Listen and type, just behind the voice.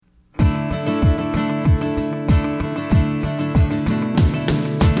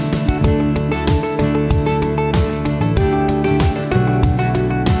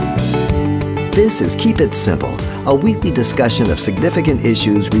This is Keep It Simple, a weekly discussion of significant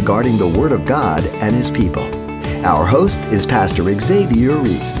issues regarding the Word of God and His people. Our host is Pastor Xavier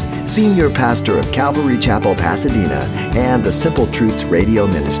Reese, Senior Pastor of Calvary Chapel, Pasadena, and the Simple Truths Radio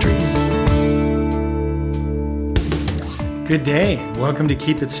Ministries. Good day, and welcome to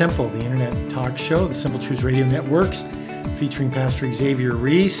Keep It Simple, the internet talk show, the Simple Truths Radio Networks, featuring Pastor Xavier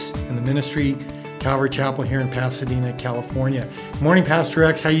Reese and the ministry Calvary Chapel here in Pasadena, California. Good morning, Pastor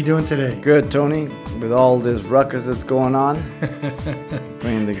X. How you doing today? Good, Tony. With all this ruckus that's going on,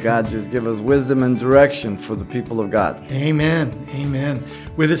 praying that God just give us wisdom and direction for the people of God. Amen. Amen.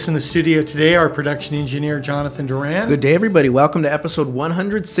 With us in the studio today, our production engineer, Jonathan Duran. Good day, everybody. Welcome to episode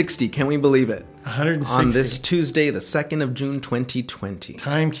 160. Can we believe it? 160. On this Tuesday, the 2nd of June, 2020.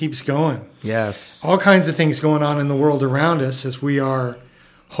 Time keeps going. Yes. All kinds of things going on in the world around us as we are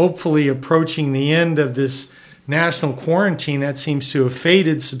hopefully approaching the end of this national quarantine that seems to have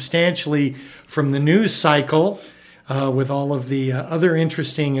faded substantially from the news cycle with all of the other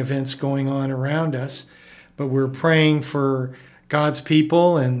interesting events going on around us. But we're praying for God's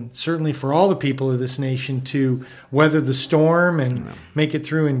people and certainly for all the people of this nation to weather the storm and make it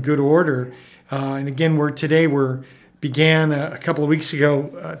through in good order. And again, we began a couple of weeks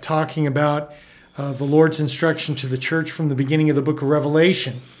ago talking about the Lord's instruction to the church from the beginning of the book of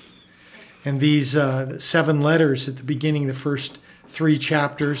Revelation. And these 7 letters at the beginning, the first 3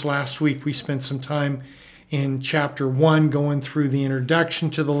 chapters. Last week we spent some time in chapter 1 going through the introduction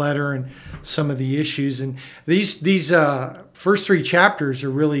to the letter and some of the issues. And these first 3 chapters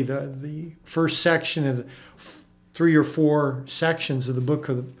are really the first section of the 3 or 4 sections of the book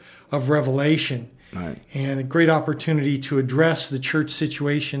of Revelation. Right. And a great opportunity to address the church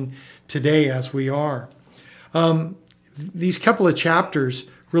situation today as we are. These couple of chapters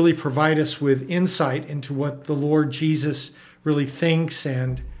really provide us with insight into what the Lord Jesus really thinks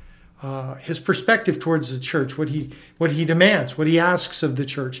and his perspective towards the church, what he demands, what he asks of the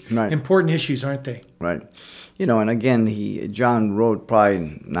church. Right. Important issues, aren't they? Right. And again, John wrote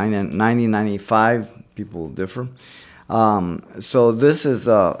probably 95, people differ. So this is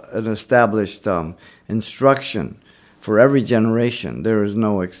an established instruction for every generation. There is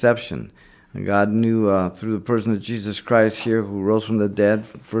no exception. God knew through the person of Jesus Christ here, who rose from the dead,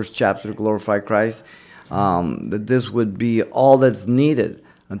 first chapter, glorify Christ, that this would be all that's needed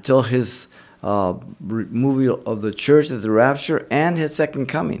until his removal of the church at the rapture and his second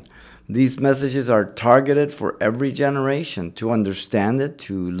coming. These messages are targeted for every generation to understand it,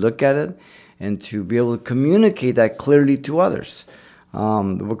 to look at it, and to be able to communicate that clearly to others.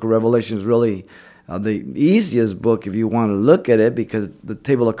 The book of Revelation is really the easiest book if you want to look at it, because the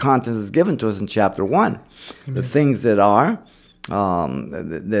table of contents is given to us in chapter 1. Amen. The things that are,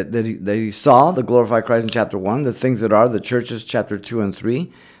 that he saw, the glorified Christ in chapter 1, the things that are, the churches, chapter 2 and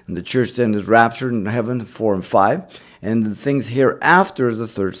 3, and the church then is raptured in heaven, 4 and 5, and the things hereafter is the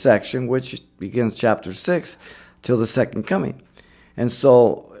third section, which begins chapter 6 till the second coming. And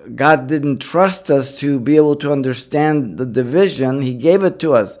so God didn't trust us to be able to understand the division. He gave it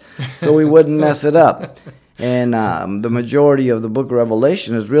to us so we wouldn't mess it up. And the majority of the book of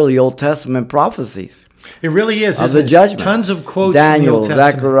Revelation is really Old Testament prophecies. It really is. Of the judgment. Tons of quotes Daniel, from the Old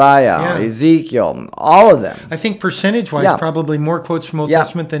Testament. Zechariah, Ezekiel, all of them. I think percentage-wise, probably more quotes from Old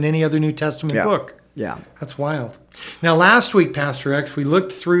Testament than any other New Testament book. Yeah. That's wild. Now, last week, Pastor X, we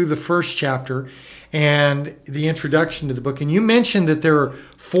looked through the first chapter and the introduction to the book. And you mentioned that there are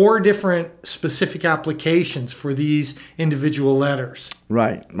 4 different specific applications for these individual letters.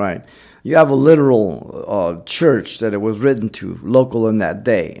 Right. You have a literal church that it was written to, local in that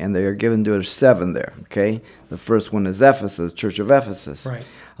day, and they are given to 7 there, okay? The first one is Ephesus, Church of Ephesus. Right.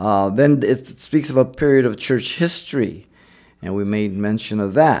 Then it speaks of a period of church history, and we made mention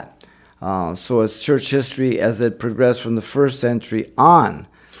of that. So it's church history as it progressed from the first century on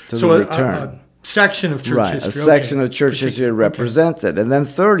to the return. Section of church history. A section of church history represents it. And then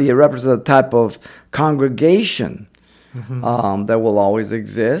 30, it represents a type of congregation that will always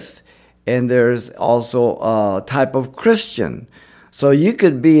exist. And there's also a type of Christian. So you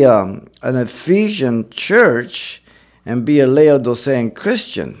could be an Ephesian church and be a Laodicean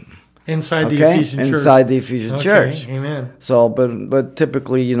Christian. Inside the Ephesian church. Inside the Ephesian church. Amen. So, but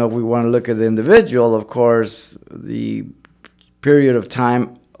typically, if we want to look at the individual, of course, the period of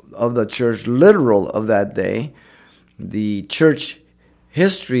time of the church literal of that day, the church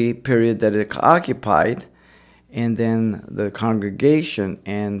history period that it occupied, and then the congregation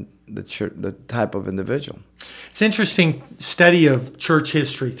and the church, the type of individual. It's interesting study of church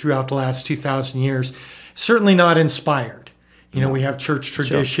history throughout the last 2,000 years. Certainly not inspired. We have church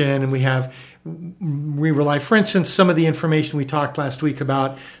tradition and we have we rely. For instance, some of the information we talked last week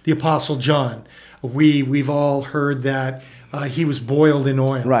about the Apostle John. We've all heard that he was boiled in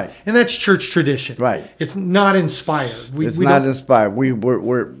oil. Right. And that's church tradition. Right. It's not inspired. It's not inspired.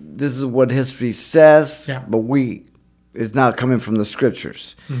 This is what history says, Yeah. but it's not coming from the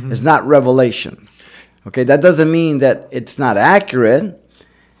scriptures. Mm-hmm. It's not revelation. Okay, that doesn't mean that it's not accurate.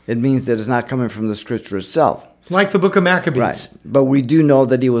 It means that it's not coming from the scripture itself. Like the book of Maccabees. Right. But we do know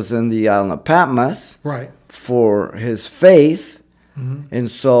that he was in the island of Patmos Right. for his faith. Mm-hmm. And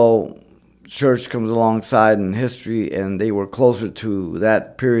so church comes alongside in history, and they were closer to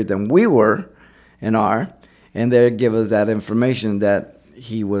that period than we were and are. And they give us that information that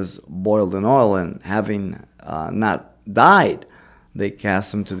he was boiled in oil, and having not died, they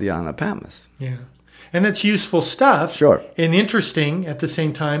cast him to the island of Patmos. Yeah. And that's useful stuff. Sure. And interesting at the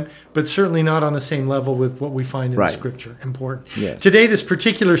same time, but certainly not on the same level with what we find in Right. the scripture. Important. Yes. Today, this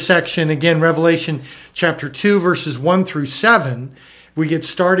particular section, again, Revelation chapter 2, verses 1 through 7, we get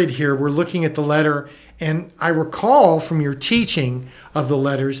started here. We're looking at the letter. And I recall from your teaching of the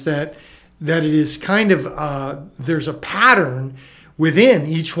letters that it is kind of, there's a pattern within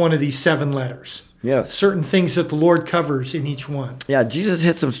each one of these 7 letters. Yes. Certain things that the Lord covers in each one. Yeah, Jesus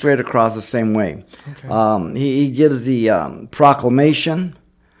hits them straight across the same way. Okay. He gives the proclamation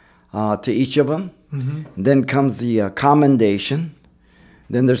to each of them. Mm-hmm. Then comes the commendation.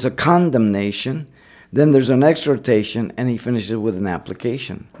 Then there's a condemnation. Then there's an exhortation, and he finishes with an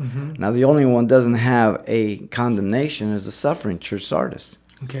application. Mm-hmm. Now, the only one doesn't have a condemnation is the suffering church, Sardis.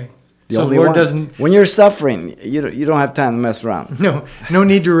 Okay. The So the only Lord one. doesn't... When you're suffering, you don't have time to mess around. No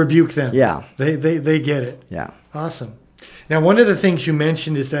need to rebuke them. Yeah. They get it. Yeah. Awesome. Now, one of the things you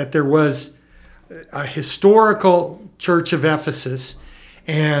mentioned is that there was a historical church of Ephesus,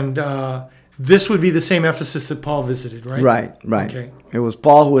 and this would be the same Ephesus that Paul visited, right? Right. Okay. It was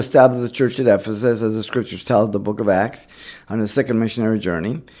Paul who established the church at Ephesus, as the scriptures tell us, the book of Acts, on his second missionary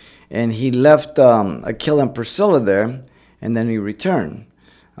journey. And he left Aquila and Priscilla there, and then he returned.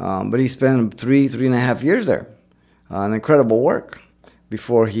 But he spent 3.5 years there. An incredible work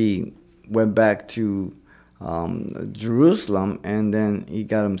before he went back to Jerusalem, and then he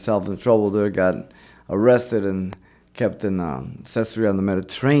got himself in trouble there, got arrested and kept in Caesarea on the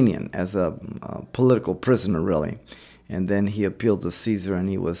Mediterranean as a political prisoner, really. And then he appealed to Caesar, and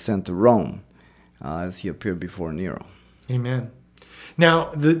he was sent to Rome as he appeared before Nero. Amen.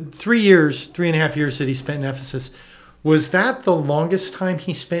 Now, the 3.5 years that he spent in Ephesus, was that the longest time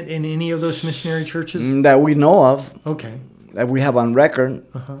he spent in any of those missionary churches? That we know of, Okay. that we have on record,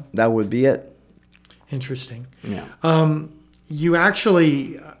 Uh-huh. that would be it. Interesting. Yeah. You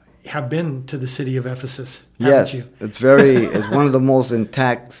actually have been to the city of Ephesus, haven't Yes, you? it's one of the most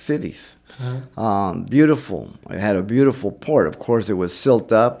intact cities. Uh-huh. Beautiful. It had a beautiful port. Of course, it was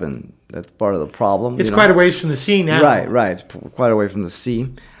silt up, and that's part of the problem. It's quite a ways from the sea now. Right. It's quite away from the sea.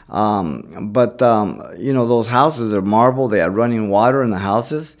 But those houses are marble. They have running water in the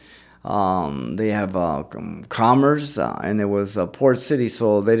houses. They have commerce, and it was a port city,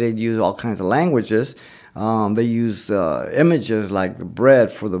 so they did use all kinds of languages. They used images like the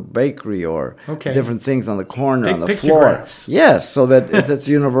bread for the bakery, or Okay. different things on the corner, Big on the floor. pictographs. Yes, so that it's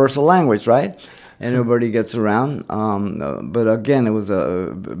universal language, right? And everybody gets around. But again, it was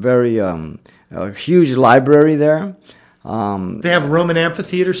a very a huge library there. They have a Roman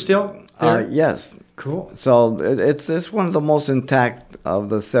amphitheater still there? Yes. Cool. So it's one of the most intact of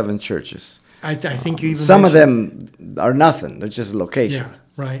the 7 churches. I think you even Some of mentioned- them are nothing. They're just a location.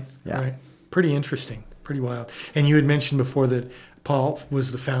 Yeah, right. Yeah. Right. Pretty interesting. Pretty wild. And you had mentioned before that Paul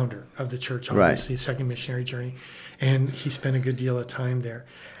was the founder of the church, obviously, second missionary journey, and he spent a good deal of time there.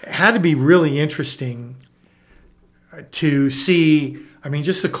 It had to be really interesting to see,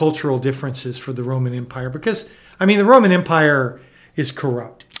 just the cultural differences for the Roman Empire, because, the Roman Empire is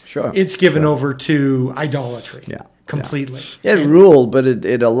corrupt. Sure. It's given over to idolatry. Yeah. Completely. It ruled, but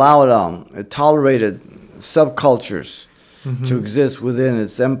it allowed, it tolerated subcultures to exist within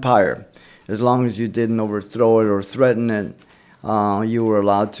its empire. As long as you didn't overthrow it or threaten it, you were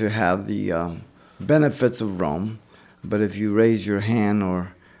allowed to have the benefits of Rome. But if you raise your hand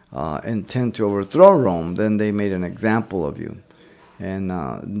or intend to overthrow Rome, then they made an example of you. And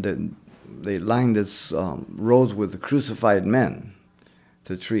they lined its roads with crucified men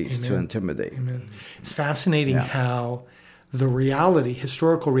to trees to intimidate. Amen. It's fascinating how the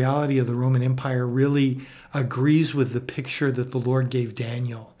historical reality of the Roman Empire really agrees with the picture that the Lord gave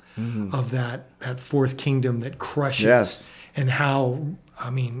Daniel of that fourth kingdom that crushes, and how,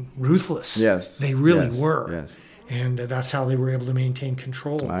 ruthless they really were. Yes. And that's how they were able to maintain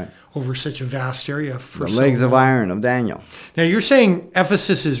control over such a vast area for the so legs of long. iron of Daniel. Now, you're saying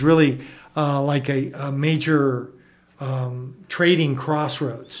Ephesus is really like a major trading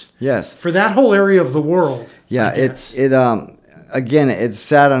crossroads. Yes. For that whole area of the world. Yeah, again, it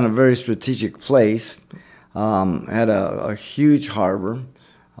sat on a very strategic place. Had a huge harbor,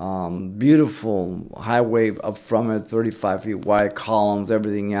 beautiful highway up from it, 35 feet wide, columns,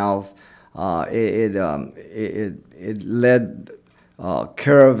 everything else. It led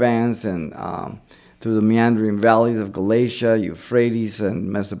caravans and through the meandering valleys of Galatia, Euphrates,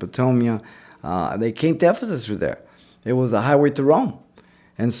 and Mesopotamia. They came to Ephesus through there. It was a highway to Rome.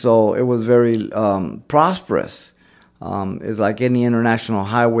 And so it was very prosperous. It's like any international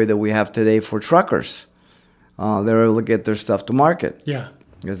highway that we have today for truckers. They're able to get their stuff to market. Yeah.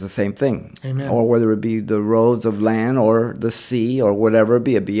 It's the same thing. Amen. Or whether it be the roads of land or the sea or whatever it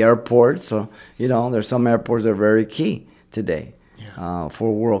be. It be airports. So, there's some airports that are very key today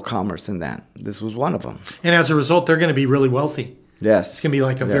for world commerce and that. This was one of them. And as a result, they're going to be really wealthy. Yes. It's going to be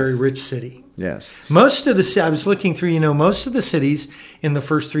like a very rich city. Yes. Most of I was looking through, most of the cities in the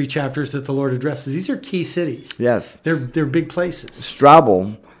first 3 chapters that the Lord addresses, these are key cities. Yes. They're big places.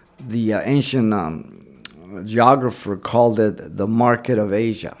 Strabo, the ancient geographer, called it the market of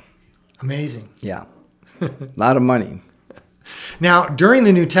Asia. Amazing. Yeah. A lot of money. Now, during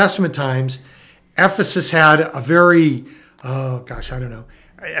the New Testament times, Ephesus had a very, a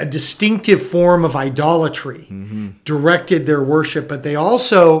distinctive form of idolatry, directed their worship, but they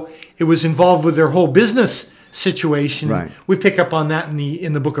also, it was involved with their whole business situation. Right. We pick up on that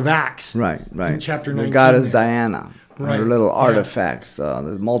in the book of Acts. Right. In chapter 19. The goddess Diana. Right. Her little artifacts,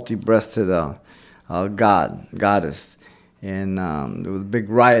 the multi-breasted goddess. And there was a big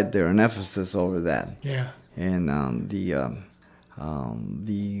riot there in Ephesus over that. Yeah. And the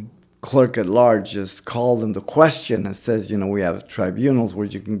clerk at large just called into question and says, we have tribunals where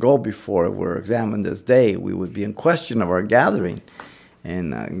you can go before we're examined this day. We would be in question of our gathering.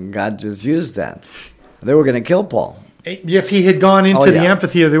 And God just used that. They were going to kill Paul. If he had gone into the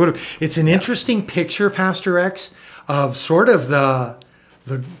amphitheater, they would have. It's an interesting picture, Pastor X, of sort of the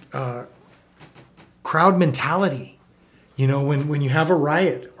crowd mentality. When you have a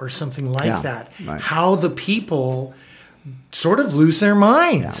riot or something like that, how the people sort of lose their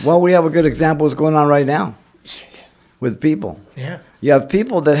minds. Yeah. Well, we have a good example of what's going on right now with people. Yeah. You have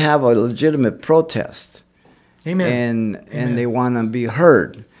people that have a legitimate protest. Amen. And they want to be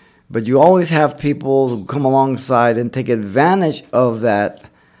heard. But you always have people who come alongside and take advantage of that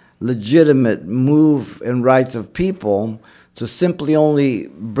legitimate move and rights of people to simply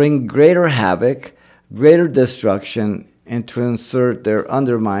only bring greater havoc, greater destruction, and to insert their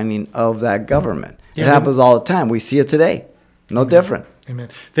undermining of that government. It happens all the time. We see it today. No different. Amen.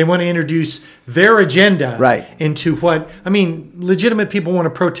 They want to introduce their agenda into legitimate people want to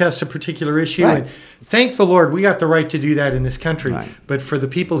protest a particular issue. Right. And thank the Lord, we got the right to do that in this country. Right. But for the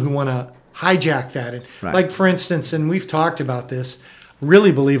people who want to hijack that, and like for instance, and we've talked about this,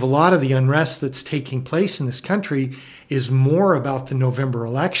 really believe a lot of the unrest that's taking place in this country is more about the November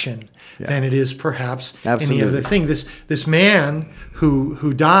election than it is perhaps any other thing. This man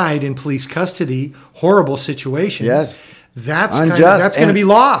who died in police custody, horrible situation. Yes. That's going to be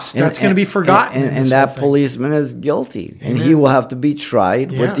lost. That's going to be forgotten. And that policeman is guilty. Amen. And he will have to be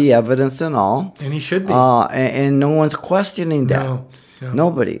tried with the evidence and all. And he should be. And no one's questioning that. No.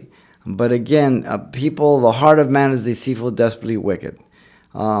 Nobody. But again, the heart of man is deceitful, desperately wicked.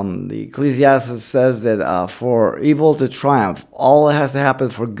 The Ecclesiastes says that for evil to triumph, all that has to happen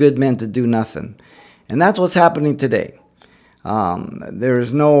for good men to do nothing. And that's what's happening today. There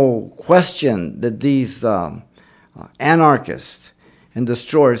is no question that these anarchists and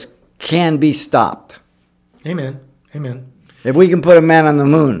destroyers can be stopped. Amen. If we can put a man on the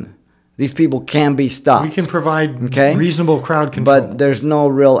moon, these people can be stopped. We can provide reasonable crowd control. But there's no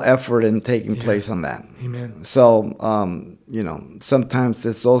real effort in taking place on that. Amen. So, sometimes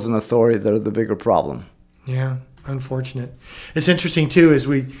it's those in authority that are the bigger problem. Yeah, unfortunate. It's interesting, too, as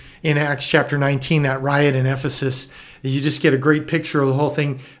in Acts chapter 19, that riot in Ephesus, you just get a great picture of the whole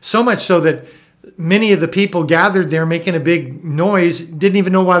thing. So much so that many of the people gathered there making a big noise didn't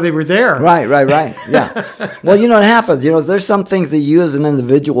even know why they were there. Right. Yeah. Well, it happens. There's some things that you as an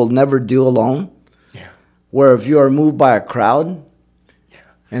individual never do alone. Yeah. Where if you are moved by a crowd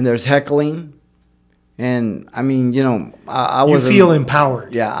and there's heckling, and I mean, I wasn't... You feel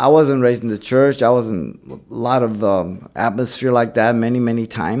empowered. Yeah, I wasn't raised in the church. I was in a lot of atmosphere like that many, many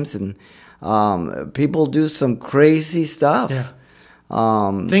times. And people do some crazy stuff. Yeah.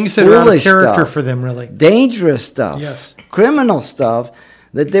 Things that are out of character for them, really. Dangerous stuff. Yes. Criminal stuff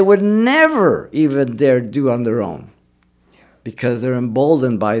that they would never even dare do on their own. Because they're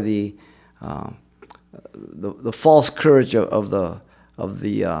emboldened by the false courage of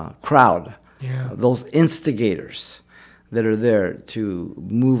crowd, Yeah. those instigators that are there to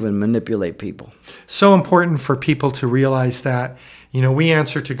move and manipulate people. So important for people to realize that, we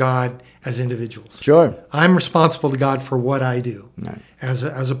answer to God as individuals. Sure. I'm responsible to God for what I do Right. as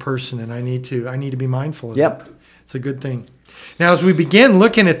a person, and I need to be mindful of Yep. that. It's a good thing. Now, as we begin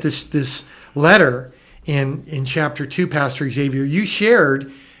looking at this letter in chapter 2, Pastor Xavier, you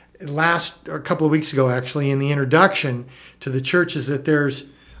shared a couple of weeks ago, actually, in the introduction to the churches, that there's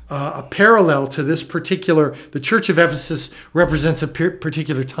a parallel to this particular. The Church of Ephesus represents a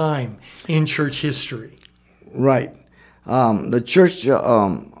particular time in church history. Right. The Church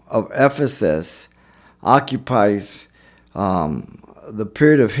of Ephesus occupies the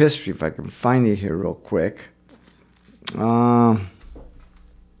period of history, if I can find it here real quick. Let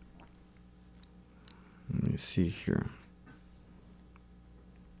me see here.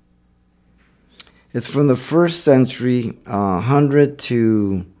 It's from the 1st century, 100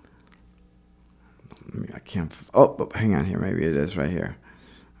 to... I can't... Oh, hang on here. Maybe it is right here.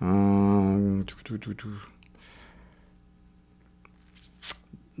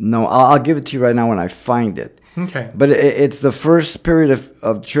 No, I'll give it to you right now when I find it. Okay. But it's the first period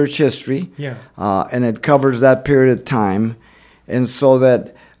of church history. Yeah. And it covers that period of time. And so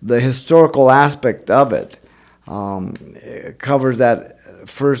that the historical aspect of it covers that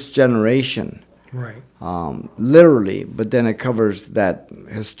first generation. Right. Literally, but then it covers that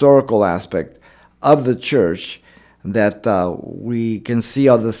historical aspect of the church that we can see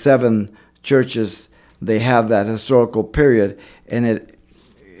all the 7 churches, they have that historical period, and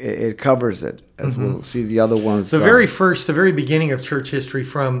it covers it, as we'll see the other ones. The very beginning of church history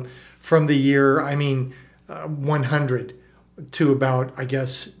from the year, 100 to about, I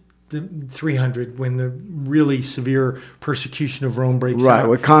guess, the 300, when the really severe persecution of Rome breaks out. Right,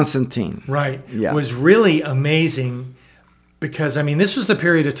 with Constantine. Right. Yeah. Was really amazing because, this was the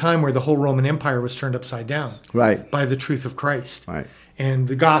period of time where the whole Roman Empire was turned upside down. Right. By the truth of Christ. Right. And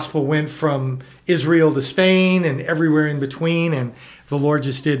the gospel went from Israel to Spain and everywhere in between, and the Lord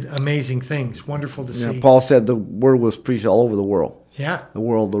just did amazing things. Wonderful to see. Paul said the word was preached all over the world. Yeah. The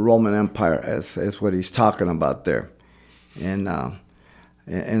world, the Roman Empire, is what he's talking about there.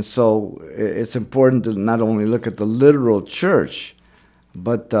 And so it's important to not only look at the literal church,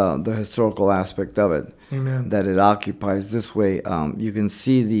 but the historical aspect of it. Amen. That it occupies this way. You can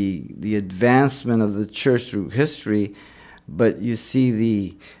see the advancement of the church through history, but you see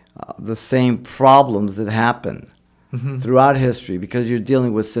the same problems that happen throughout history because you're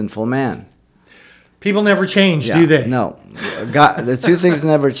dealing with sinful man. People never change, do they? No. God, the two things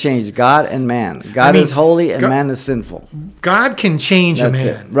never change, God and man. God is holy and man is sinful. God can change That's a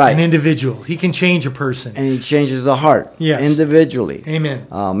man, it. Right. an individual. He can change a person. And he changes the heart individually. Amen.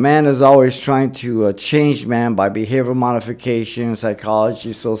 Man is always trying to change man by behavioral modification,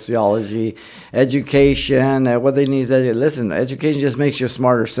 psychology, sociology, education. What they need is, listen, education just makes you a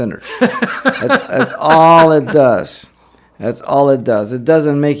smarter sinner. That's all it does. That's all it does. It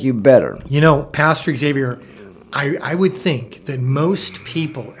doesn't make you better. Pastor Xavier, I would think that most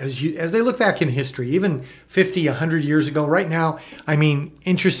people, as they look back in history, even 50, 100 years ago, right now,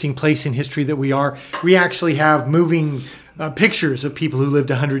 interesting place in history that we are. We actually have moving pictures of people who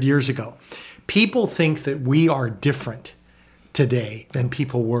lived 100 years ago. People think that we are different today than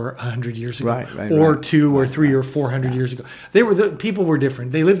people were 100 years ago, or 2 or 3 or 400 years ago. People were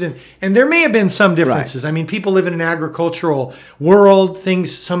different. They lived in, and there may have been some differences. People live in an agricultural world.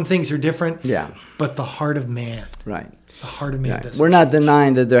 Some things are different. Yeah. But the heart of man, the heart of man doesn't. We're not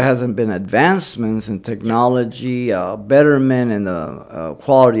denying that there hasn't been advancements in technology, betterment in the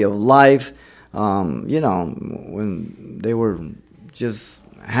quality of life. When they were just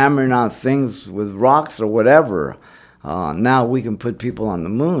hammering out things with rocks or whatever. Now we can put people on the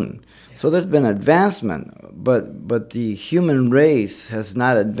moon. So there's been advancement, but the human race has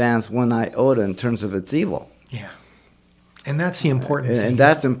not advanced one iota in terms of its evil. Yeah. And that's the important thing. And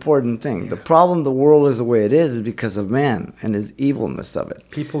that's the important thing. Yeah. The problem the world is the way it is because of man and his evilness of it.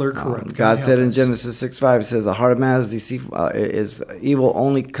 People are corrupt. God said in Genesis 6:5, it says, the heart of man is deceitful, is evil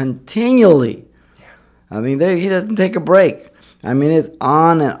only continually. Yeah. He doesn't take a break. It's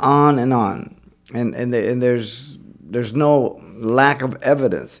on and on and on. And there's no lack of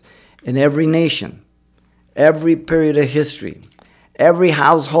evidence in every nation, every period of history, every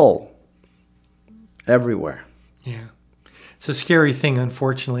household, everywhere. Yeah, it's a scary thing,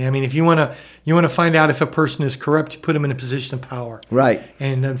 unfortunately. If you want to find out if a person is corrupt, you put them in a position of power. Right.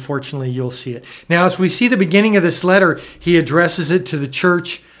 And unfortunately, you'll see it. Now, as we see the beginning of this letter, he addresses it to the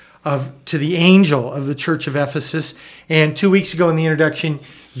to the angel of the church of Ephesus. And 2 weeks ago in the introduction,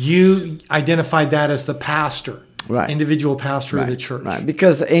 you identified that as the pastor. Right. individual pastor of the Right, church. right.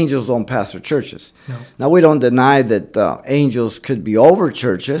 Because angels don't pastor churches. No. Now, we don't deny that angels could be over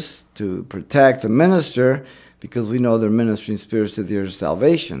churches to protect and minister, because we know they're ministering spirits to their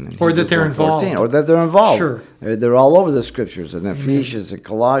salvation. in Or that Hebrews they're 1:14, involved. Or that they're involved. Sure. They're all over the scriptures, in Ephesians and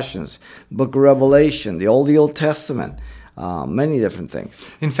Colossians, Book of Revelation, the Old Testament, many different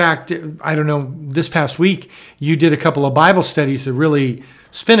things. In fact, I don't know, this past week, you did a couple of Bible studies that really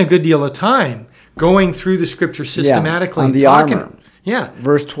spent a good deal of time going through the scripture systematically. on and the talking. armor. Yeah.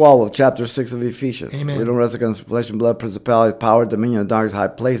 Verse 12 of chapter 6 of Ephesians. Amen. We don't wrestle against flesh and blood, principalities, power, dominion, darkness, high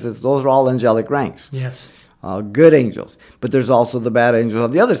places. Those are all angelic ranks. Yes. Good angels. But there's also the bad angels on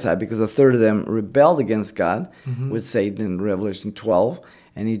the other side, because a third of them rebelled against God with Satan in Revelation 12,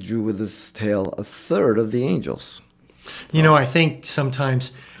 and he drew with his tail a third of the angels. You know, I think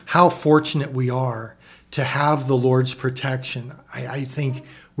sometimes how fortunate we are to have the Lord's protection. I think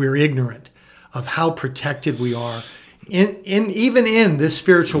we're ignorant of how protected we are even in this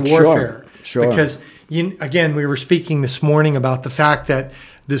spiritual warfare. Sure. Because, again, we were speaking this morning about the fact that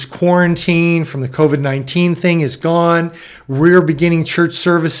this quarantine from the COVID-19 thing is gone. We're beginning church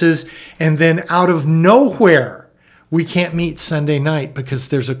services, and then out of nowhere, we can't meet Sunday night because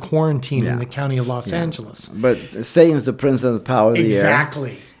there's a quarantine in the county of Los Angeles. But Satan's the prince of the power of the air.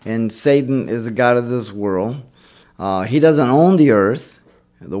 Exactly. And Satan is the god of this world. He doesn't own the earth.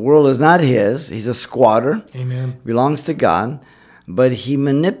 The world is not his. He's a squatter. Amen. Belongs to God. But he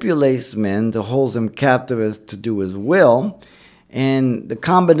manipulates men to hold them captive as to do his will. And the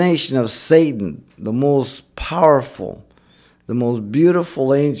combination of Satan, the most powerful, the most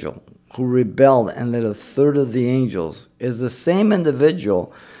beautiful angel who rebelled and led a third of the angels, is the same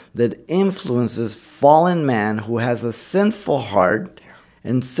individual that influences fallen man who has a sinful heart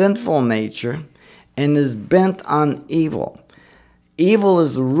and sinful nature and is bent on evil. Evil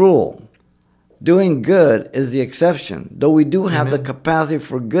is the rule. Doing good is the exception, though we do have the capacity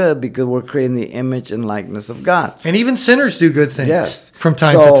for good because we're creating the image and likeness of God. And even sinners do good things Yes. from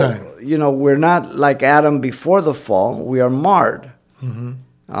time to time. You know, we're not like Adam before the fall. We are marred.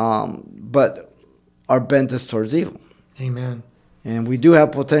 But our bent is towards evil. Amen. And we do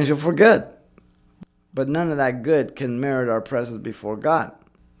have potential for good. But none of that good can merit our presence before God.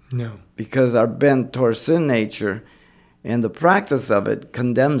 No. Because our bent towards sin nature and the practice of it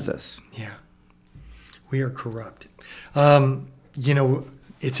condemns us. Yeah. We are corrupt. You know,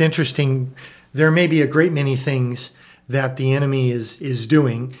 it's interesting. There may be a great many things that the enemy is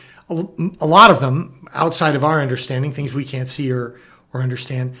doing. A lot of them outside of our understanding, things we can't see or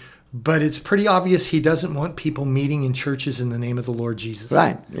understand. But it's pretty obvious he doesn't want people meeting in churches in the name of the Lord Jesus.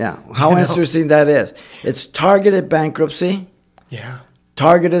 Right, yeah. How interesting that is. It's targeted bankruptcy. Yeah.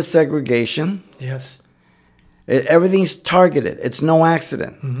 Targeted segregation. Yes. Everything's targeted. It's no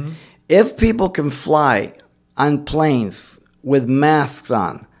accident. If people can fly on planes with masks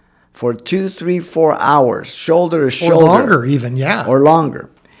on for 2, 3, 4 hours, shoulder to shoulder. Or longer even, yeah. Or longer.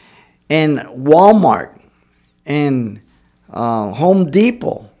 And Walmart and Home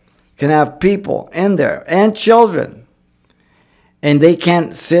Depot can have people in there and children. And they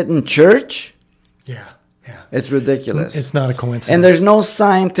can't sit in church? Yeah, yeah. It's ridiculous. It's not a coincidence. And there's no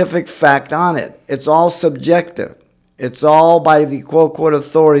scientific fact on it. It's all subjective. It's all by the quote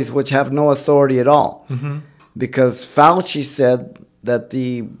authorities, which have no authority at all. Because Fauci said that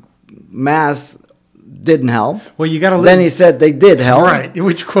the mask didn't help. Well, you got to. Then he said they did help. Right.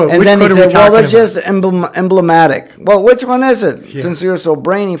 Which quote? And which then he quote are we said, well, they're talking just emblematic. Well, which one is it? Yeah. Since you're so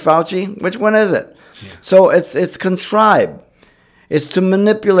brainy, Fauci, which one is it? Yeah. So it's contrived. It's to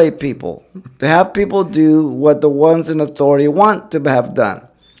manipulate people, to have people do what the ones in authority want to have done.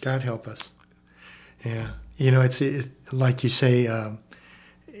 God help us. Yeah. You know, it's like you say,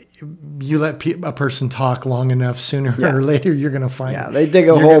 you let a person talk long enough, sooner or later you're going to find. Yeah, they dig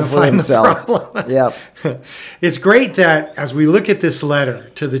a hole for themselves. Yep. It's great that as we look at this letter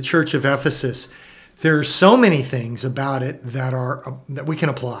to the Church of Ephesus, there are so many things about it that we can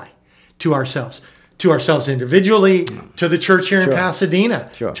apply to ourselves individually, to the church here in Pasadena,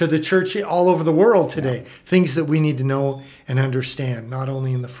 to the church all over the world today. Things that we need to know and understand, not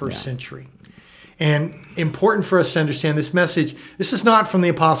only in the first century. And important for us to understand this message. This is not from the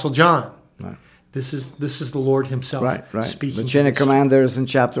Apostle John. Right. This is the Lord Himself speaking. The chain of command there is in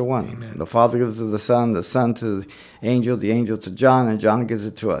chapter 1. Amen. The Father gives it to the Son to the angel to John, and John gives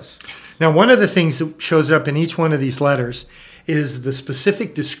it to us. Now, one of the things that shows up in each one of these letters is the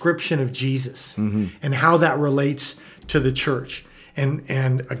specific description of Jesus and how that relates to the church.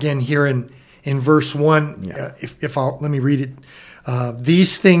 And again, here in verse 1, let me read it.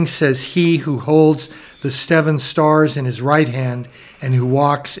 These things says he who holds the 7 stars in his right hand and who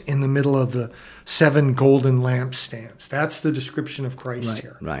walks in the middle of the 7 golden lampstands. That's the description of Christ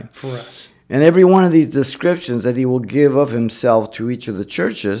here for us. And every one of these descriptions that he will give of himself to each of the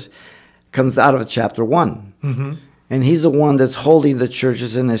churches comes out of chapter 1. Mm-hmm. And he's the one that's holding the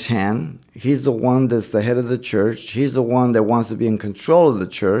churches in his hand. He's the one that's the head of the church. He's the one that wants to be in control of the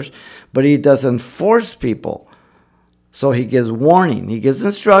church. But he doesn't force people. So he gives warning. He gives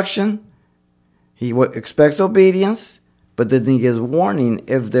instruction. He expects obedience. But then he gives warning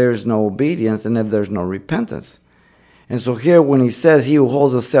if there's no obedience and if there's no repentance. And so here when he says he who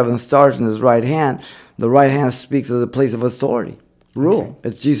holds the 7 stars in his right hand, the right hand speaks of the place of authority. Rule. Okay.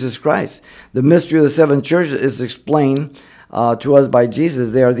 It's Jesus Christ. The mystery of the 7 churches is explained to us by Jesus.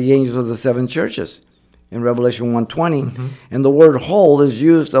 They are the angels of the 7 churches in Revelation 1:20. Mm-hmm. And the word hold is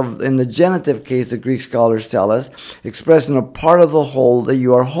used in the genitive case, the Greek scholars tell us, expressing a part of the whole that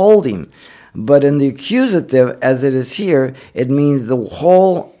you are holding. But in the accusative, as it is here, it means the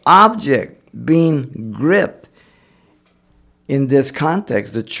whole object being gripped. In this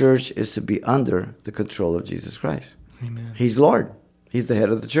context, the church is to be under the control of Jesus Christ. Amen. He's Lord. He's the head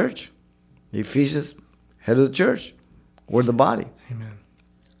of the church. Ephesians, head of the church. We're the body. Amen.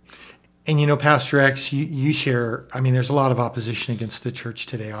 And Pastor X, you share, there's a lot of opposition against the church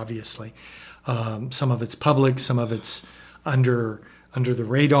today, obviously. Some of it's public, some of it's under the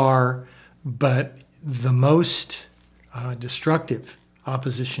radar, but the most destructive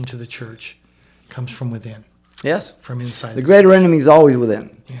opposition to the church comes from within. Yes. From inside. The greater enemy is always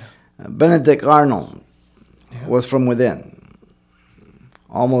within. Yeah. Benedict Arnold was from within.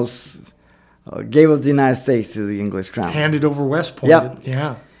 Almost gave up the United States to the English crown. Handed over West Point. Yep.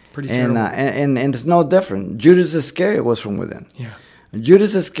 Yeah. Pretty terrible. And it's no different. Judas Iscariot was from within. Yeah.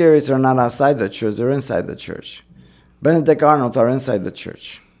 Judas Iscariots are not outside the church. They're inside the church. Benedict Arnolds are inside the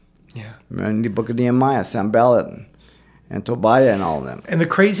church. Yeah. In the book of Nehemiah, Sanballat and Tobiah and all of them. And the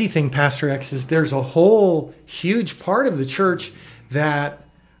crazy thing, Pastor X, is there's a whole huge part of the church that,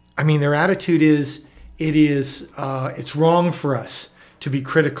 their attitude is, it's wrong for us to be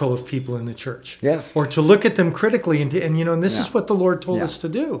critical of people in the church. Yes. Or to look at them critically. And this is what the Lord told us to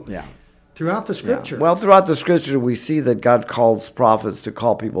do. Yeah. Throughout the scripture. Yeah. Well, throughout the scripture, we see that God calls prophets to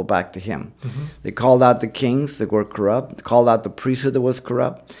call people back to him. Mm-hmm. They called out the kings that were corrupt. They called out the priesthood that was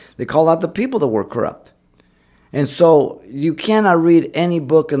corrupt. They called out the people that were corrupt. And so you cannot read any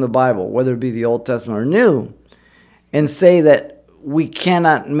book in the Bible, whether it be the Old Testament or New, and say that we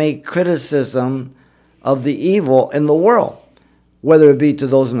cannot make criticism of the evil in the world, whether it be to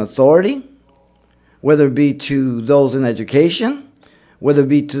those in authority, whether it be to those in education, whether it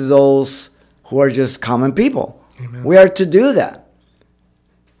be to those who are just common people. Amen. We are to do that.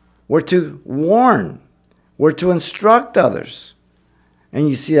 We're to warn. We're to instruct others. And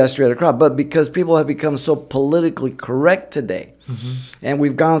you see that straight across. But because people have become so politically correct today, mm-hmm. and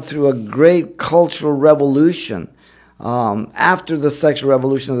we've gone through a great cultural revolution after the sexual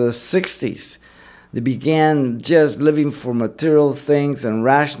revolution of the 60s, they began just living for material things and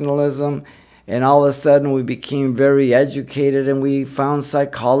rationalism. And all of a sudden we became very educated and we found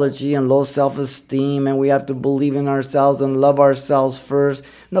psychology and low self-esteem and we have to believe in ourselves and love ourselves first.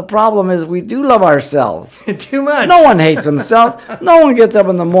 And the problem is we do love ourselves. Too much. No one hates themselves. No one gets up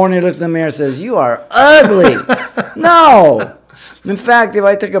in the morning, looks in the mirror and says, "You are ugly." No. In fact, if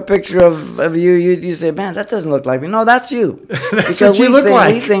I take a picture of you, you say, "Man, that doesn't look like me." No, that's you. That's what you look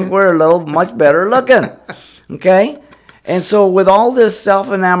like. We think we're a little much better looking. Okay? And so with all this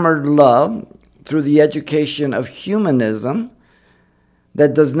self-enamored love, through the education of humanism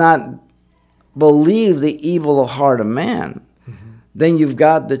that does not believe the evil heart of man, mm-hmm. then you've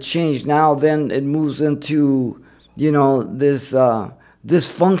got the change. Now then it moves into, this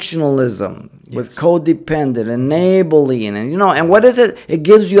dysfunctionalism with codependent, enabling, and what is it? It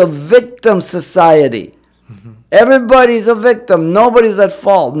gives you a victim society. Mm-hmm. Everybody's a victim. Nobody's at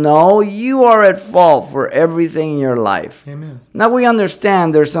fault. No, you are at fault for everything in your life. Amen. Now we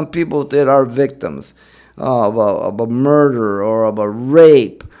understand there's some people that are victims of a murder or of a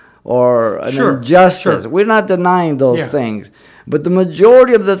rape or an injustice. We're not denying those things. But the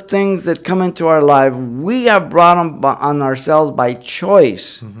majority of the things that come into our life, we have brought them on ourselves by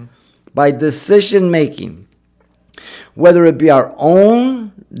choice, mm-hmm. by decision making. Whether it be our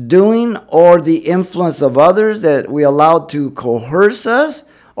own doing or the influence of others that we allowed to coerce us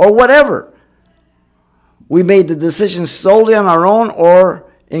or whatever. We made the decision solely on our own or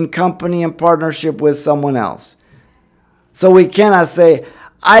in company and partnership with someone else. So we cannot say,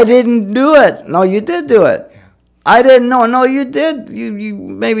 "I didn't do it." No, you did do it. Yeah. "I didn't know." No, you did. You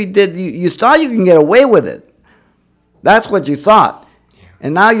maybe did. You thought you can get away with it. That's what you thought. Yeah.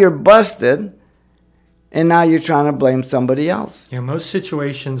 And now you're busted, and now you're trying to blame somebody else. Yeah, most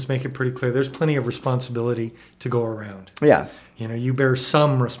situations make it pretty clear there's plenty of responsibility to go around. Yes. You bear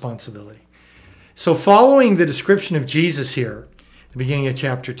some responsibility. So following the description of Jesus here, the beginning of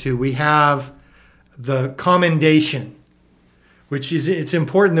chapter 2, we have the commendation, which is, it's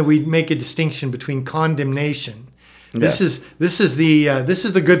important that we make a distinction between condemnation. Yes. This is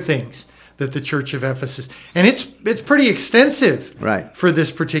the good things that the church of Ephesus, and it's pretty extensive, right, for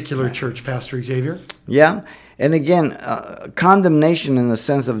this particular church, Pastor Xavier. Yeah, and again, condemnation in the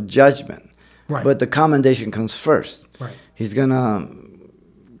sense of judgment, right? But the commendation comes first. Right. He's gonna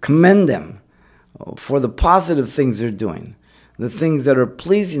commend them for the positive things they're doing, the things that are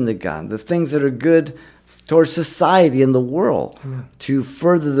pleasing to God, the things that are good towards society and the world. Amen. To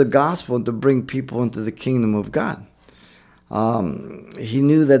further the gospel and to bring people into the kingdom of God. He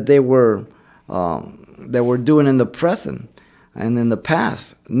knew that they were doing in the present and in the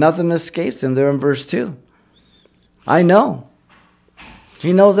past. Nothing escapes him. There in verse 2. I know.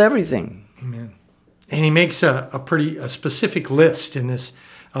 He knows everything. Amen. And he makes a specific list in this.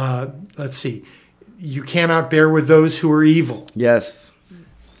 Let's see. You cannot bear with those who are evil. Yes.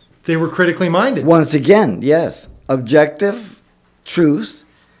 They were critically minded. Once again, yes. Objective truth.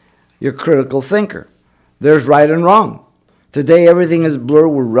 You're a critical thinker. There's right and wrong. Today, everything is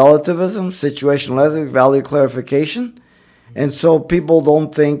blurred with relativism, situational ethics, value clarification. And so people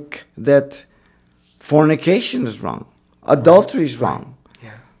don't think that fornication is wrong. Adultery is wrong.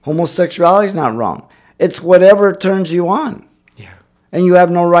 Yeah. Homosexuality is not wrong. It's whatever turns you on. Yeah. And you have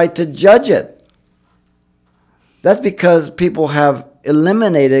no right to judge it. That's because people have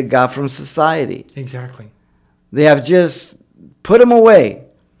eliminated God from society. Exactly. They have just put him away.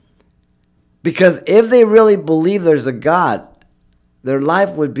 Because if they really believe there's a God, their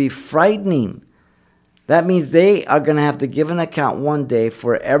life would be frightening. That means they are going to have to give an account one day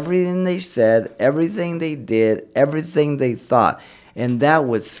for everything they said, everything they did, everything they thought. And that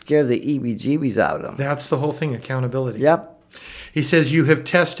would scare the EBGBs out of them. That's the whole thing, accountability. Yep. He says, you have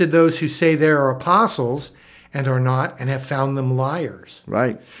tested those who say they are apostles and are not, and have found them liars.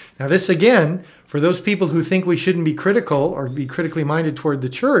 Right. Now this, again, for those people who think we shouldn't be critical or be critically minded toward the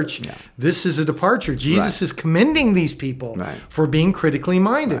church, this is a departure. Jesus is commending these people for being critically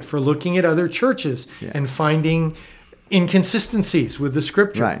minded, for looking at other churches and finding inconsistencies with the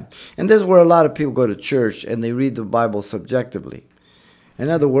scripture. Right. And this is where a lot of people go to church and they read the Bible subjectively. In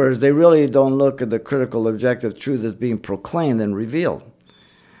other words, they really don't look at the critical objective truth that's being proclaimed and revealed.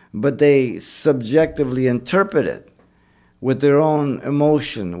 But they subjectively interpret it with their own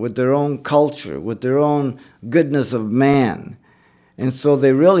emotion, with their own culture, with their own goodness of man. And so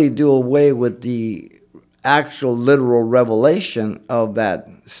they really do away with the actual literal revelation of that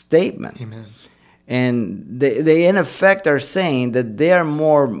statement. Amen. And they in effect are saying that they are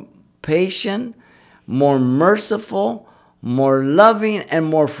more patient, more merciful, more loving, and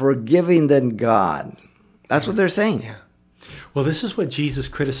more forgiving than God. That's what they're saying. Yeah. Well, this is what Jesus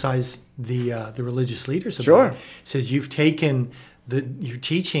criticized the religious leaders about. Sure. He says, you've taken your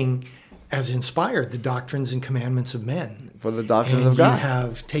teaching as inspired, the doctrines and commandments of men. For the doctrines of God. You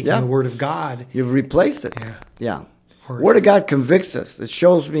have taken the word of God. You've replaced it. Yeah. The word of God convicts us. It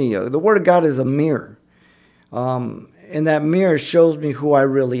shows me. The word of God is a mirror. And that mirror shows me who I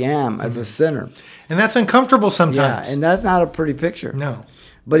really am as a sinner. And that's uncomfortable sometimes. Yeah, and that's not a pretty picture. No.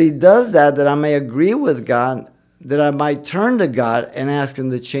 But he does that I may agree with God, that I might turn to God and ask him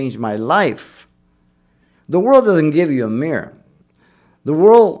to change my life. The world doesn't give you a mirror. The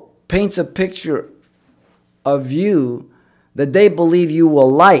world paints a picture of you that they believe you will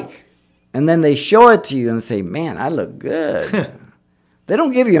like. And then they show it to you and say, man, I look good. They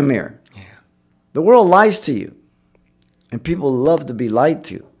don't give you a mirror. Yeah. The world lies to you. And people love to be lied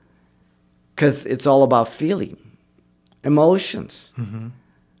to. Because it's all about feeling, emotions,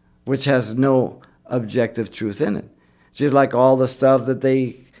 which has no objective truth in it. Just like all the stuff that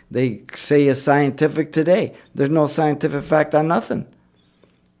they say is scientific today. There's no scientific fact on nothing.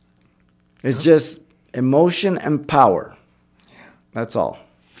 It's just emotion and power. Yeah. That's all.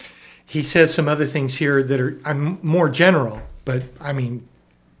 He says some other things here that are more general, but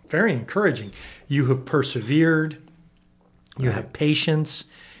very encouraging. You have persevered. You have patience.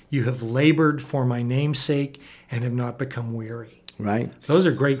 You have labored for my name's sake and have not become weary. Right. Those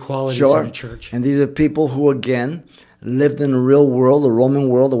are great qualities in a church. And these are people who, again, lived in a real world, a Roman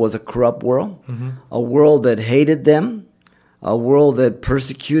world that was a corrupt world, a world that hated them, a world that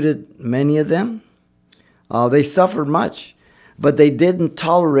persecuted many of them. They suffered much, but they didn't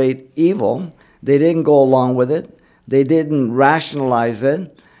tolerate evil. They didn't go along with it. They didn't rationalize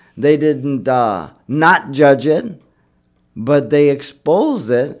it. They didn't not judge it. but they expose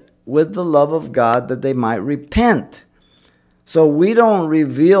it with the love of God that they might repent. So we don't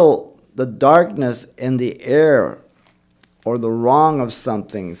reveal the darkness and the error or the wrong of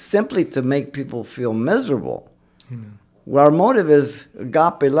something simply to make people feel miserable. Amen. Well, our motive is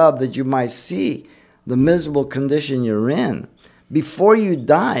agape love, that you might see the miserable condition you're in before you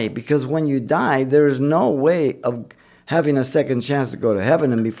die, because when you die, there is no way of having a second chance to go to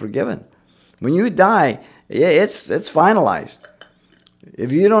heaven and be forgiven. When you die, it's finalized.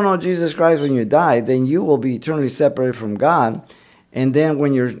 If you don't know Jesus Christ when you die, then you will be eternally separated from God. And then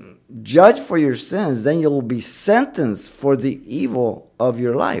when you're judged for your sins, then you'll be sentenced for the evil of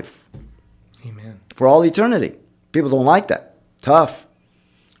your life. Amen. For all eternity. People don't like that. Tough.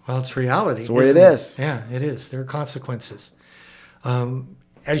 Well, it's reality. It's the way it is. Yeah, it is. There are consequences.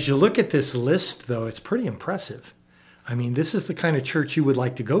 As you look at this list, though, it's pretty impressive. I mean, this is the kind of church you would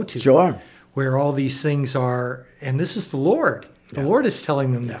like to go to. Sure. Where all these things are, and this is the Lord. The Lord is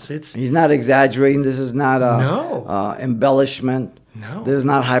telling them this. He's not exaggerating. This is not embellishment. No. This is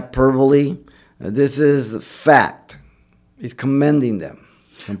not hyperbole. This is fact. He's commending them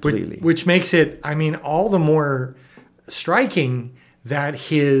completely. Which makes it, I mean, all the more striking that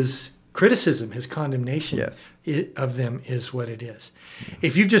his criticism, his condemnation of them is what it is.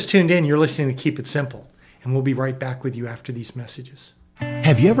 If you've just tuned in, you're listening to Keep It Simple, and we'll be right back with you after these messages.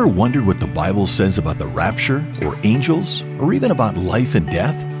 Have you ever wondered what the Bible says about the rapture, or angels, or even about life and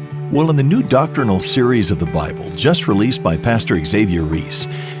death? Well, in the new doctrinal series of the Bible, just released by Pastor Xavier Reese,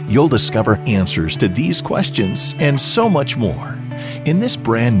 you'll discover answers to these questions and so much more. In this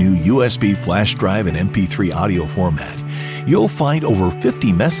brand new USB flash drive and MP3 audio format, you'll find over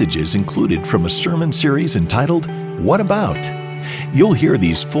 50 messages included from a sermon series entitled, What About? You'll hear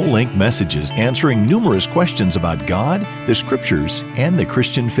these full-length messages answering numerous questions about God, the Scriptures, and the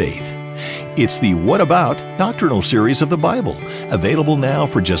Christian faith. It's the What About doctrinal series of the Bible, available now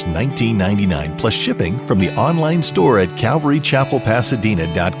for just $19.99 plus shipping from the online store at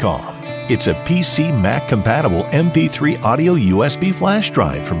CalvaryChapelPasadena.com. It's a PC Mac compatible MP3 audio USB flash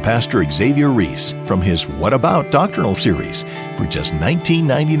drive from Pastor Xavier Reese from his What About doctrinal series for just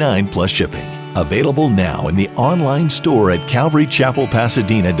 $19.99 plus shipping. Available now in the online store at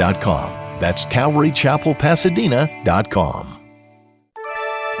CalvaryChapelPasadena.com. That's CalvaryChapelPasadena.com.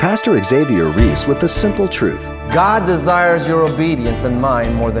 Pastor Xavier Reese with the simple truth. God desires your obedience and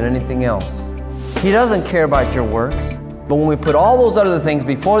mine more than anything else. He doesn't care about your works. But when we put all those other things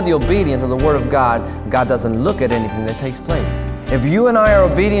before the obedience of the Word of God, God doesn't look at anything that takes place. If you and I are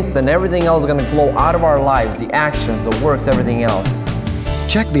obedient, then everything else is going to flow out of our lives, the actions, the works, everything else.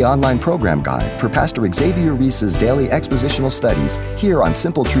 Check the online program guide for Pastor Xavier Reese's daily expositional studies here on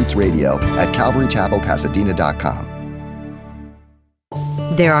Simple Truths Radio at CalvaryChapelPasadena.com.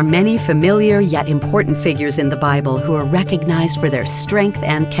 There are many familiar yet important figures in the Bible who are recognized for their strength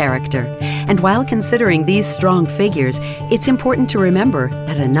and character. And while considering these strong figures, it's important to remember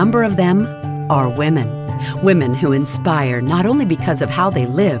that a number of them are women. Women who inspire not only because of how they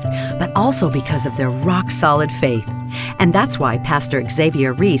lived, but also because of their rock-solid faith. And that's why Pastor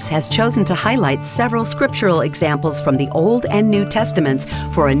Xavier Reese has chosen to highlight several scriptural examples from the Old and New Testaments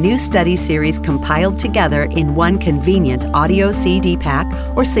for a new study series compiled together in one convenient audio CD pack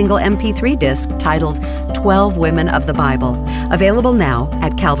or single MP3 disc titled 12 Women of the Bible, available now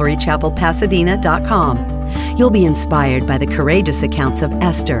at CalvaryChapelPasadena.com. You'll be inspired by the courageous accounts of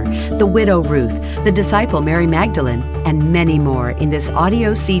Esther, the widow Ruth, the disciple Mary Magdalene, and many more in this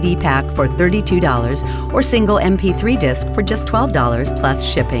audio CD pack for $32 or single MP3 disc for just $12 plus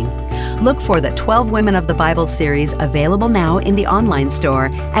shipping. Look for the 12 Women of the Bible series available now in the online store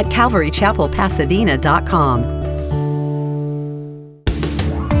at CalvaryChapelPasadena.com.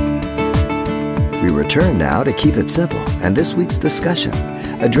 We return now to Keep It Simple and this week's discussion,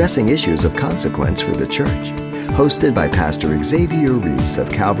 addressing issues of consequence for the church, hosted by Pastor Xavier Reese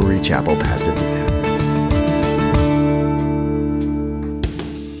of Calvary Chapel, Pasadena.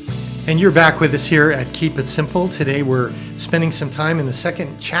 And you're back with us here at Keep It Simple. Today we're spending some time in the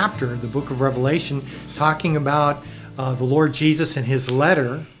second chapter of the book of Revelation, talking about the Lord Jesus and his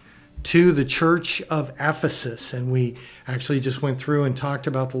letter to the church of Ephesus. And we actually just went through and talked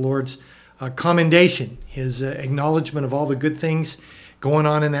about the Lord's commendation, his acknowledgement of all the good things going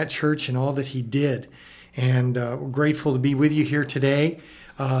on in that church and all that he did. And we're grateful to be with you here today.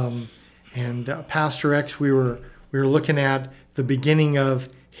 Pastor X, we were looking at the beginning of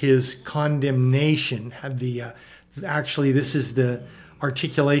his condemnation. Actually, this is the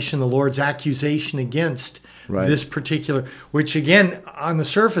articulation, the Lord's accusation against this particular, which again, on the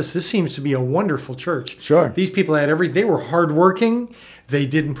surface, this seems to be a wonderful church. Sure. These people had they were hardworking. They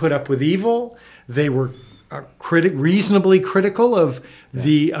didn't put up with evil. They were reasonably critical of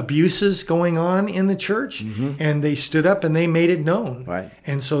the abuses going on in the church, and they stood up and they made it known. Right.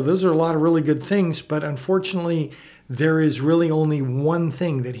 And so those are a lot of really good things, but unfortunately, there is really only one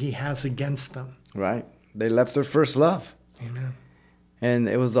thing that he has against them. Right. They left their first love. Amen. And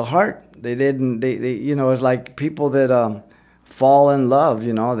it was the heart. They didn't, it's like people that fall in love,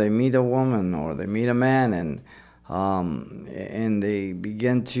 they meet a woman or they meet a man and they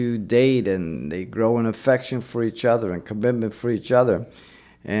begin to date and they grow an affection for each other and commitment for each other.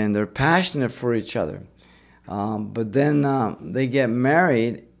 And they're passionate for each other. But then they get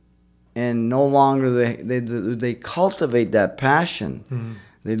married and no longer they cultivate that passion. Mm-hmm.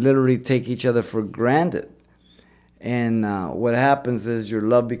 They literally take each other for granted. And what happens is your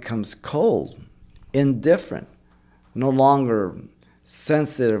love becomes cold, indifferent, no longer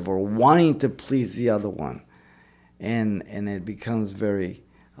sensitive or wanting to please the other one. And it becomes very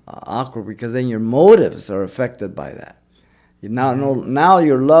awkward because then your motives are affected by that. Now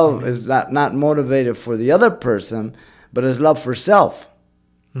your love is not motivated for the other person, but is love for self.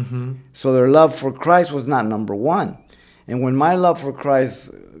 Mm-hmm. So their love for Christ was not number one. And when my love for Christ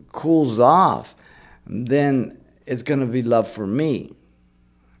cools off, then it's going to be love for me.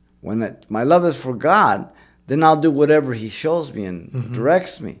 When my love is for God, then I'll do whatever He shows me and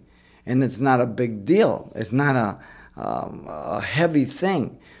directs me. And it's not a big deal. It's not a heavy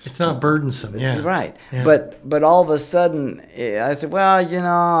thing. It's not burdensome, yeah. Right. Yeah. But all of a sudden, I said, well,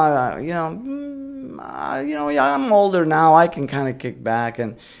 I'm older now. I can kind of kick back.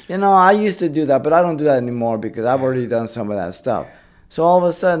 And, I used to do that, but I don't do that anymore because I've already done some of that stuff. So all of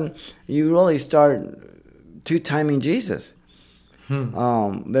a sudden, you really start two-timing Jesus.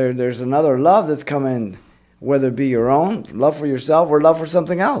 There's another love that's coming, whether it be your own, love for yourself, or love for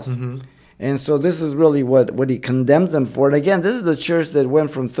something else. Mm-hmm. And so this is really what he condemns them for. And again, this is the church that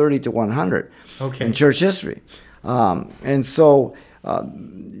went from 30 to 100 in church history. And so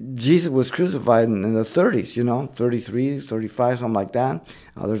Jesus was crucified in the 30s, 33, 35, something like that.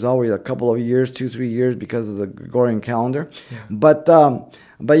 There's always a couple of years, 2-3 years because of the Gregorian calendar. Yeah.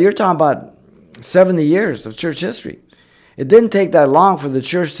 But you're talking about 70 years of church history. It didn't take that long for the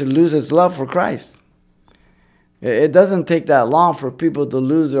church to lose its love for Christ. It doesn't take that long for people to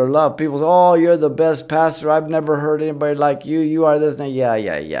lose their love. People say, oh, you're the best pastor. I've never heard anybody like you. You are this. And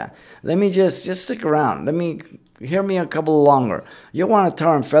yeah. Let me just stick around. Hear me a couple longer. You want to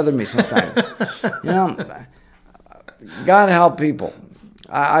tar and feather me sometimes. God help people.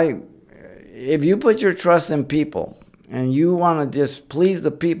 If you put your trust in people and you want to just please the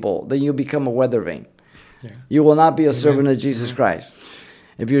people, then you become a weather vane. Yeah. You will not be a servant of Jesus Christ.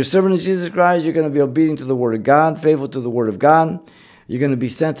 If you're a servant of Jesus Christ, you're going to be obedient to the Word of God, faithful to the Word of God. You're going to be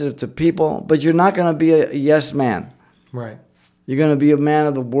sensitive to people, but you're not going to be a yes man. Right. You're going to be a man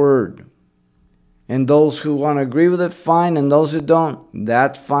of the Word. And those who want to agree with it, fine. And those who don't,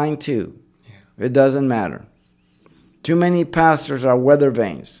 that's fine too. Yeah. It doesn't matter. Too many pastors are weather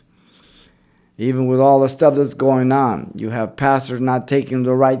vanes. Even with all the stuff that's going on, you have pastors not taking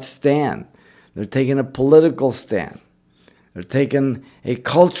the right stand. They're taking a political stand. They're taking a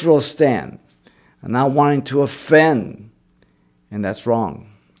cultural stand and not wanting to offend. And that's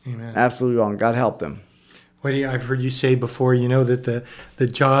wrong. Amen. Absolutely wrong. God help them. I've heard you say before, that the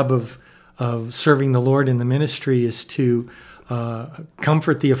job of serving the Lord in the ministry is to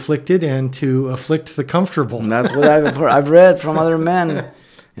comfort the afflicted and to afflict the comfortable. And that's what I've read from other men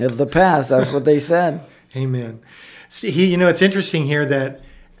of the past. That's what they said. Amen. See, it's interesting here that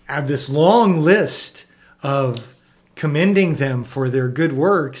I have this long list of commending them for their good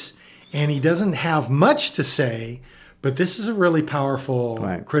works, and he doesn't have much to say, but this is a really powerful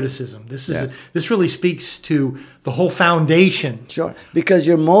criticism. This really speaks to the whole foundation. Sure, because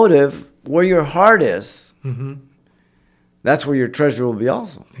your motive, where your heart is, that's where your treasure will be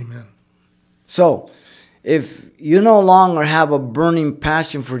also. Amen. So, if you no longer have a burning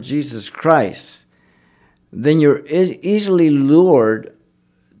passion for Jesus Christ, then you're easily lured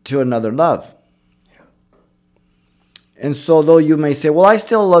to another love. And so though you may say, well, I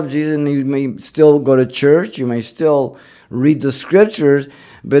still love Jesus, and you may still go to church, you may still read the scriptures,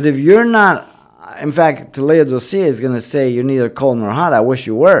 but if you're not, in fact, Laodicea is going to say, you're neither cold nor hot, I wish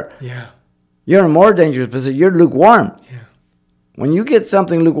you were. Yeah. You're in a more dangerous position. You're lukewarm. Yeah. When you get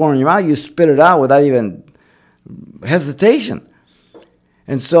something lukewarm in your mouth, you spit it out without even hesitation.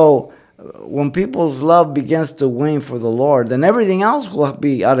 And so when people's love begins to wane for the Lord, then everything else will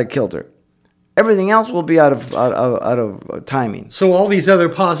be out of kilter. Everything else will be out of timing. So all these other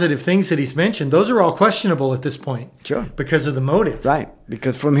positive things that he's mentioned, those are all questionable at this point. Sure. Because of the motive. Right.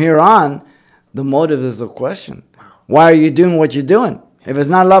 Because from here on, the motive is the question. Wow. Why are you doing what you're doing? If it's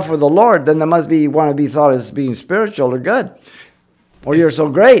not love for the Lord, then there must be, you want to be thought as being spiritual or good. Or you're so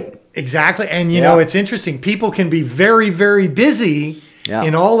great. Exactly. And, you know, it's interesting. People can be very, very busy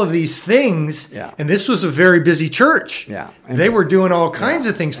in all of these things. Yeah. And this was a very busy church. Yeah. And they were doing all kinds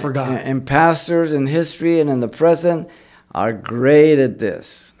of things for God. And pastors in history and in the present are great at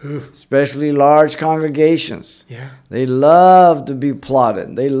this. Especially large congregations. Yeah. They love to be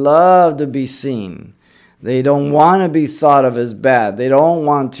applauded. They love to be seen. They don't want to be thought of as bad. They don't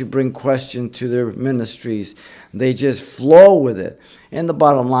want to bring question to their ministries. They just flow with it. And the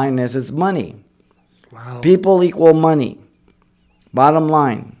bottom line is it's money. Wow. People equal money. Bottom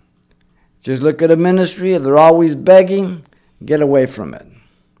line. Just look at a ministry. If they're always begging, get away from it.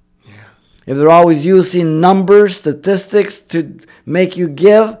 Yeah. If they're always using numbers, statistics to make you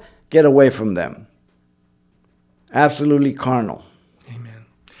give, get away from them. Absolutely carnal. Amen.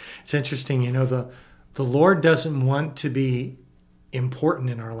 It's interesting, you know, the Lord doesn't want to be important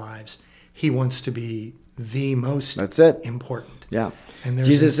in our lives. He wants to be the most important. Yeah. And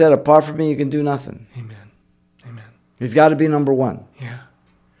Jesus said, apart from me, you can do nothing. Amen. Amen. He's got to be number one. Yeah.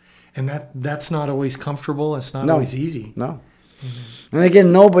 And that's not always comfortable. It's not always easy. No. Amen. And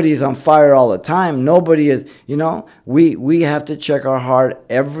again, nobody's on fire all the time. Nobody is, you know, we have to check our heart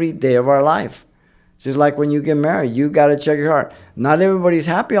every day of our life. It's just like when you get married, you got to check your heart. Not everybody's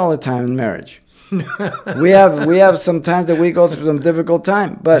happy all the time in marriage. we have some times that we go through some difficult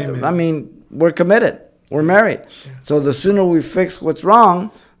time, but Amen. I mean, we're committed. We're married. Yeah. So the sooner we fix what's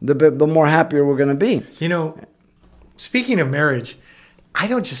wrong, the more happier we're going to be. You know, speaking of marriage, I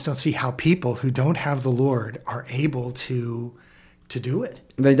don't see how people who don't have the Lord are able to do it.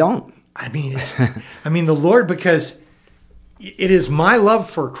 They don't. I mean, the Lord, because it is my love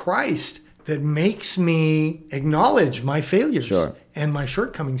for Christ that makes me acknowledge my failures and my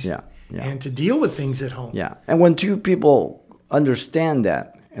shortcomings and to deal with things at home. Yeah. And when two people understand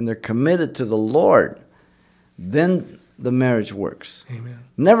that and they're committed to the Lord, then the marriage works. Amen.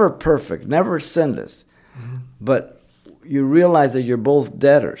 Never perfect, never sinless. Mm-hmm. But you realize that you're both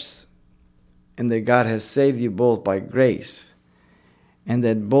debtors and that God has saved you both by grace and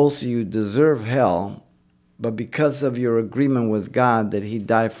that both of you deserve hell, but because of your agreement with God that He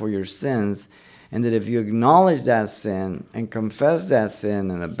died for your sins, and that if you acknowledge that sin and confess that sin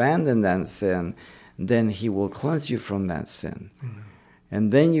and abandon that sin, then He will cleanse you from that sin. Mm-hmm.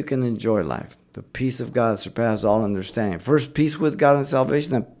 And then you can enjoy life. The peace of God surpasses all understanding. First, peace with God and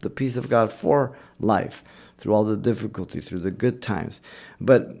salvation, then the peace of God for life, through all the difficulty, through the good times.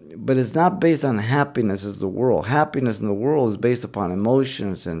 But it's not based on happiness as the world. Happiness in the world is based upon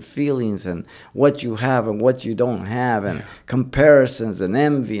emotions and feelings and what you have and what you don't have and comparisons and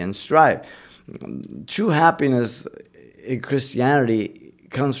envy and strife. True happiness in Christianity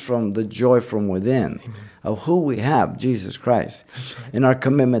comes from the joy from within. Amen. Of who we have, Jesus Christ, and our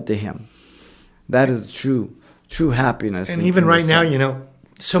commitment to Him. That is true happiness. And even right now, you know,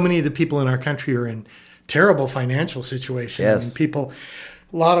 so many of the people in our country are in terrible financial situations. Yes. And a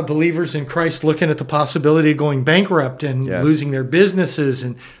lot of believers in Christ looking at the possibility of going bankrupt and losing their businesses,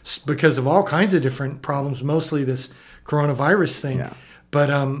 and because of all kinds of different problems, mostly this coronavirus thing. Yeah. But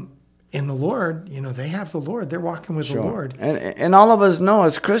in the Lord, you know, they have the Lord. They're walking with the Lord. And all of us know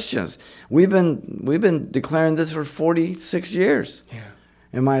as Christians, we've been declaring this for 46 years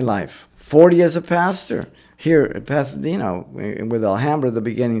in my life. 40 as a pastor here at Pasadena with Alhambra, the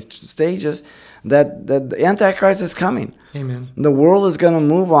beginning stages, that the Antichrist is coming. Amen. The world is going to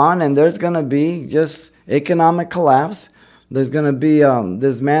move on, and there's going to be just economic collapse. There's going to be,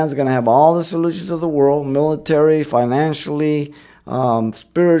 this man's going to have all the solutions of the world, military, financially,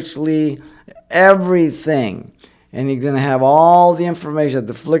 spiritually, everything. And he's going to have all the information at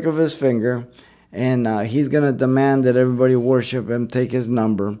the flick of his finger. And he's going to demand that everybody worship him, take his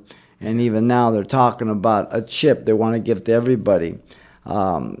number. And even now they're talking about a chip they want to give to everybody.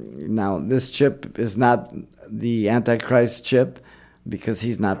 Now, this chip is not the Antichrist chip because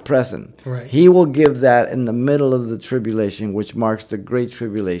he's not present. Right. He will give that in the middle of the tribulation, which marks the great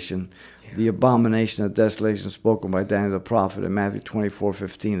tribulation, the abomination of desolation spoken by Daniel the prophet in Matthew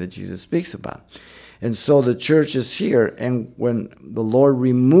 24:15 that Jesus speaks about. And so the church is here, and when the Lord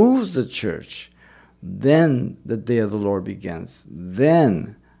removes the church, then the day of the Lord begins.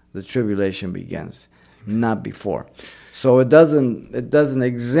 Then the tribulation begins, not before. So it doesn't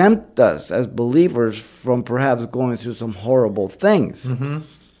exempt us as believers from perhaps going through some horrible things. Mm-hmm.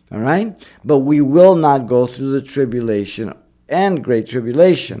 All right? But we will not go through the tribulation and great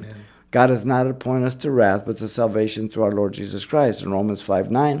tribulation. Amen. God has not appointed us to wrath, but to salvation through our Lord Jesus Christ. In Romans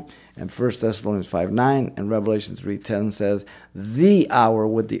 5:9 and 1 Thessalonians 5:9 and Revelation 3:10 says, the hour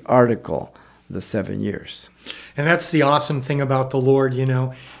with the article, the 7 years. And that's the awesome thing about the Lord, you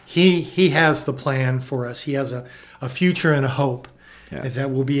know. He has the plan for us. He has a future and a hope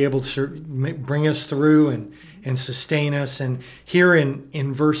that will be able to bring us through and sustain us. And here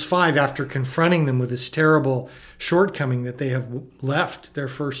in verse 5, after confronting them with this terrible shortcoming that they have left their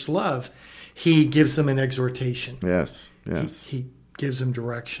first love, he gives them an exhortation. Yes. He gives them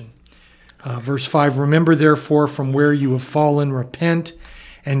direction. Verse 5, remember therefore from where you have fallen, repent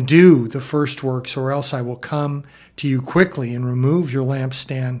and do the first works, or else I will come to you quickly and remove your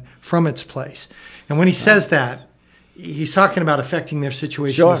lampstand from its place. And when he says that, he's talking about affecting their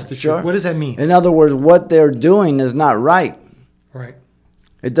situation as the church. What does that mean? In other words, what they're doing is not right. Right.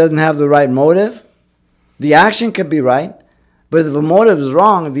 It doesn't have the right motive. The action could be right, but if the motive is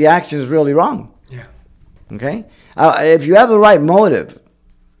wrong, the action is really wrong. Yeah. Okay? If you have the right motive,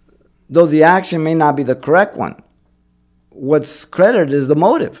 though the action may not be the correct one, what's credited is the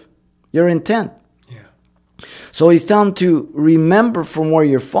motive, your intent. Yeah. So he's telling them to remember from where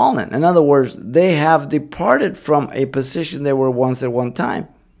you're fallen. In other words, they have departed from a position they were once at one time.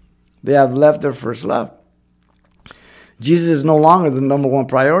 They have left their first love. Jesus is no longer the number one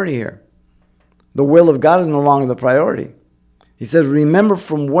priority here. The will of God is no longer the priority. He says, remember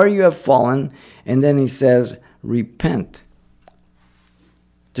from where you have fallen, and then he says, repent.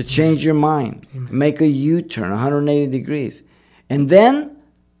 To change your mind. Amen. Make a U-turn, 180 degrees. And then,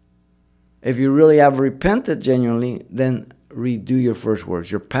 if you really have repented genuinely, then redo your first works.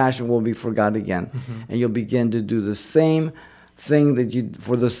 Your passion will be for God again. Mm-hmm. And you'll begin to do the same thing that you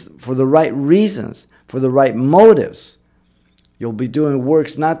for the right reasons, for the right motives. You'll be doing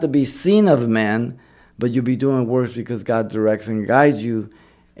works not to be seen of man, but you'll be doing works because God directs and guides you,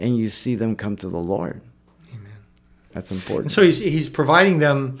 and you see them come to the Lord. That's important. And so he's providing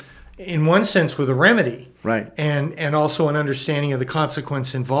them, in one sense, with a remedy, right? And also an understanding of the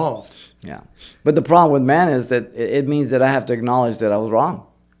consequence involved. Yeah, but the problem with man is that it means that I have to acknowledge that I was wrong.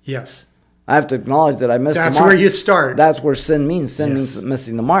 Yes, I have to acknowledge that I missed the mark. That's where you start. That's where sin means. Sin means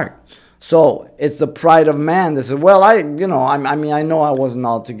missing the mark. So it's the pride of man that says, "Well, I know I wasn't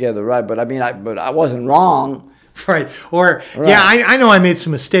altogether right, but I wasn't wrong." Right. Or, I know I made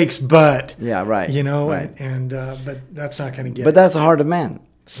some mistakes, but... Yeah, right. Right. But that's not going to get... But that's the heart of man.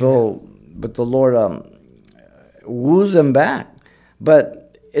 So, but the Lord woos them back.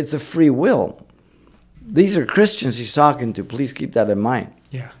 But it's a free will. These are Christians he's talking to. Please keep that in mind.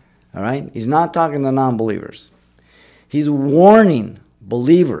 Yeah. All right? He's not talking to non-believers. He's warning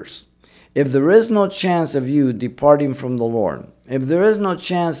believers. If there is no chance of you departing from the Lord, if there is no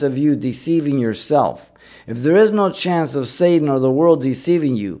chance of you deceiving yourself, if there is no chance of Satan or the world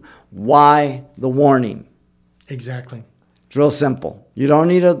deceiving you, why the warning? Exactly. It's real simple. You don't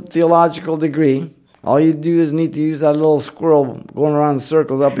need a theological degree. All you do is need to use that little squirrel going around in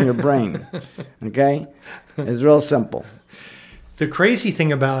circles up in your brain. Okay? It's real simple. The crazy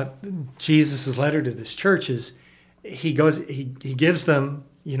thing about Jesus' letter to this church is he gives them,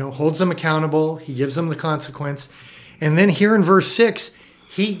 holds them accountable. He gives them the consequence. And then here in verse 6,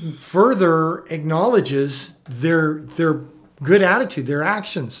 he further acknowledges their good attitude, their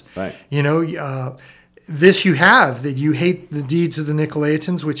actions. Right. This you have, that you hate the deeds of the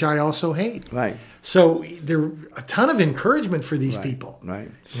Nicolaitans, which I also hate. Right. So there a ton of encouragement for these people. Right.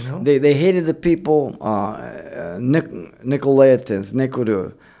 They hated the people, Nicolaitans,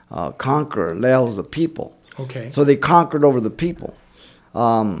 Nico conquer, Lael's the people. Okay. So they conquered over the people.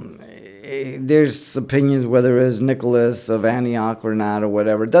 There's opinions whether it's Nicholas of Antioch or not or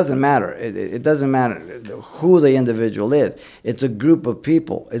whatever. It doesn't matter. It doesn't matter who the individual is. It's a group of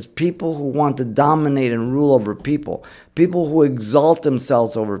people. It's people who want to dominate and rule over people. People who exalt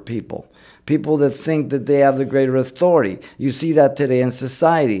themselves over people. People that think that they have the greater authority. You see that today in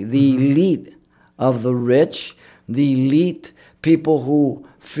society. The elite of the rich, the elite people who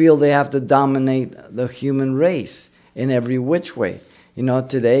feel they have to dominate the human race in every which way.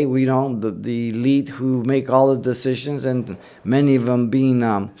 Today we the elite who make all the decisions, and many of them being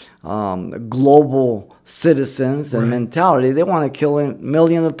global citizens and mentality, they want to kill a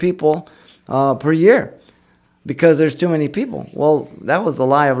million of people per year because there's too many people. Well, that was the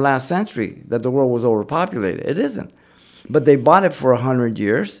lie of last century, that the world was overpopulated. It isn't. But they bought it for 100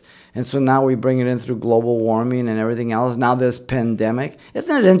 years, and so now we bring it in through global warming and everything else. Now this pandemic.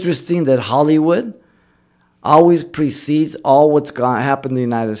 Isn't it interesting that Hollywood always precedes all what's happened in the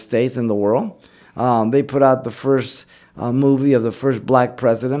United States and the world? They put out the first movie of the first black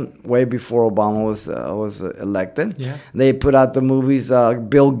president way before Obama was elected. Yeah. They put out the movies.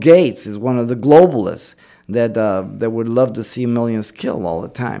 Bill Gates is one of the globalists that would love to see millions killed all the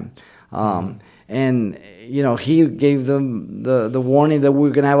time. And, he gave them the warning that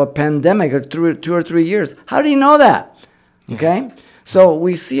we're going to have a pandemic of 2 or 3 years. How do you know that? Yeah. Okay? So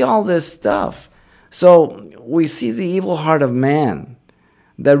we see all this stuff. So we see the evil heart of man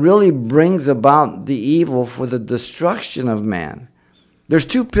that really brings about the evil for the destruction of man. There's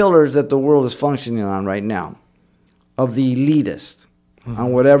 2 pillars that the world is functioning on right now of the elitist,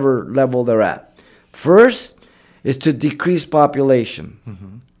 on whatever level they're at. First is to decrease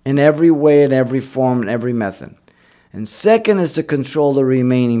population in every way, in every form, in every method. And second is to control the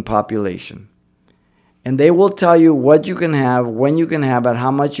remaining population. And they will tell you what you can have, when you can have it, how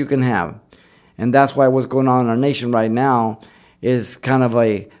much you can have. And that's why what's going on in our nation right now is kind of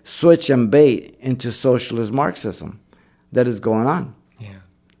a switch and bait into socialist Marxism that is going on. Yeah.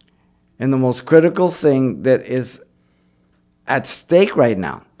 And the most critical thing that is at stake right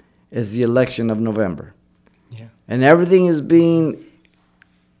now is the election of November. Yeah. And everything is being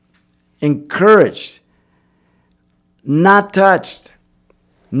encouraged, not touched,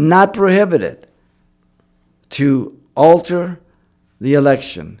 not prohibited, to alter the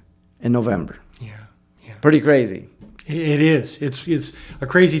election in November. Yeah. Pretty crazy. It is. It's a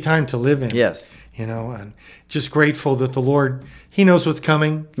crazy time to live in. Yes. And just grateful that the Lord, He knows what's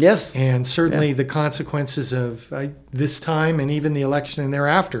coming. Yes. And certainly the consequences of this time and even the election and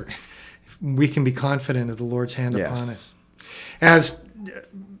thereafter, we can be confident of the Lord's hand upon us. As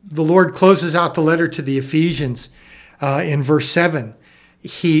the Lord closes out the letter to the Ephesians in verse 7,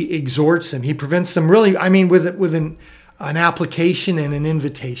 He exhorts them. He prevents them really, with an application and an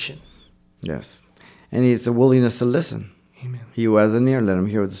invitation. Yes. And it's a willingness to listen. Amen. He who has an ear, let him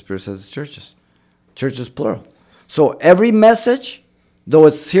hear what the Spirit says to churches. Churches, plural. So every message, though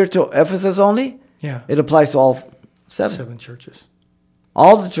it's here to Ephesus only, it applies to all 7 churches.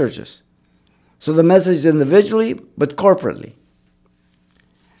 All the churches. So the message is individually, but corporately.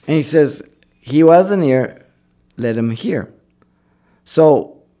 And he says, he who has an ear, let him hear.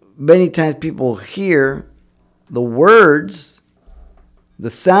 So many times people hear the words, the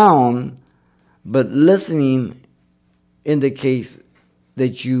sound, but listening indicates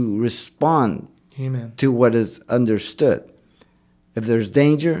that you respond Amen. to what is understood. If there's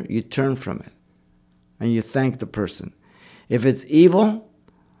danger, you turn from it and you thank the person. If it's evil,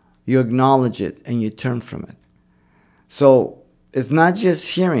 you acknowledge it and you turn from it. So it's not just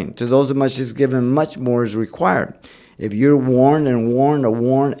hearing. To those who much is given, much more is required. If you're warned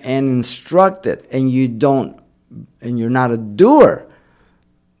and instructed and you don't, and you're not a doer,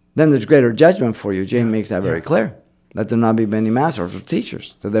 then there's greater judgment for you. James makes that very clear. Let there not be many masters or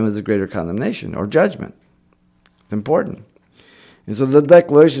teachers. To them is a greater condemnation or judgment. It's important. And so the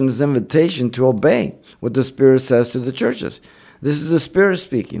declaration is an invitation to obey what the Spirit says to the churches. This is the Spirit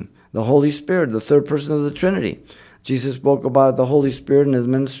speaking, the Holy Spirit, the third person of the Trinity. Jesus spoke about the Holy Spirit in his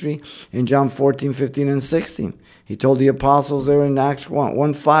ministry in John 14, 15, and 16. He told the apostles there in Acts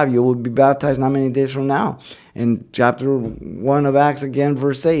 1:5, you will be baptized not many days from now. In chapter 1 of Acts again,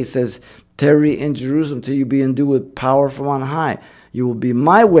 verse 8, it says, tarry in Jerusalem till you be endued with power from on high. You will be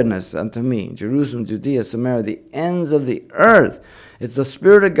my witness unto me, Jerusalem, Judea, Samaria, the ends of the earth. It's the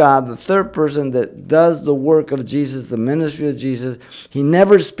Spirit of God, the third person, that does the work of Jesus, the ministry of Jesus. He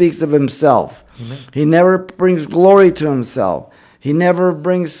never speaks of himself. Amen. He never brings glory to himself. He never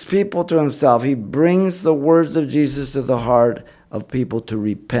brings people to himself. He brings the words of Jesus to the heart of people to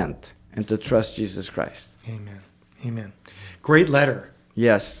repent and to trust Jesus Christ. Amen. Amen. Great letter.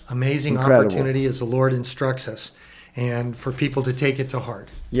 Yes. Amazing opportunity as the Lord instructs us, and for people to take it to heart.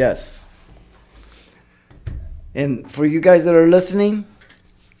 Yes. And for you guys that are listening,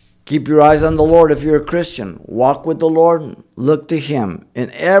 keep your eyes on the Lord if you're a Christian. Walk with the Lord. Look to Him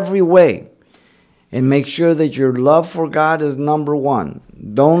in every way. And make sure that your love for God is number one.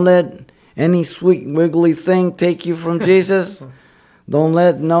 Don't let any sweet, wiggly thing take you from Jesus. Don't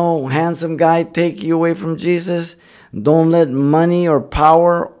let no handsome guy take you away from Jesus. Don't let money or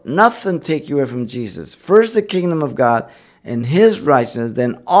power, nothing take you away from Jesus. First the kingdom of God and His righteousness,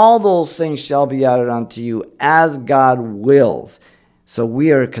 then all those things shall be added unto you as God wills. So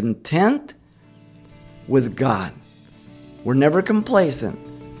we are content with God. We're never complacent,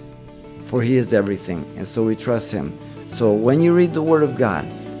 for He is everything, and so we trust Him. So when you read the Word of God,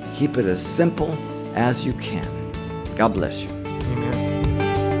 keep it as simple as you can. God bless you. Amen.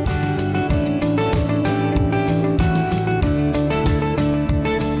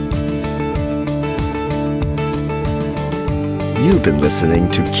 You've been listening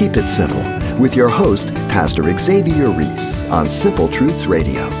to Keep It Simple with your host, Pastor Xavier Reese on Simple Truths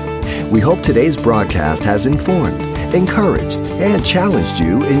Radio. We hope today's broadcast has informed, encouraged, and challenged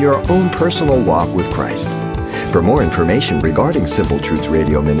you in your own personal walk with Christ. For more information regarding Simple Truths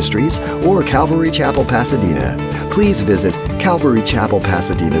Radio Ministries or Calvary Chapel Pasadena, please visit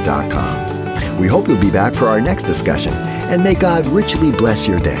calvarychapelpasadena.com. We hope you'll be back for our next discussion, and may God richly bless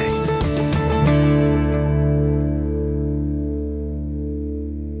your day.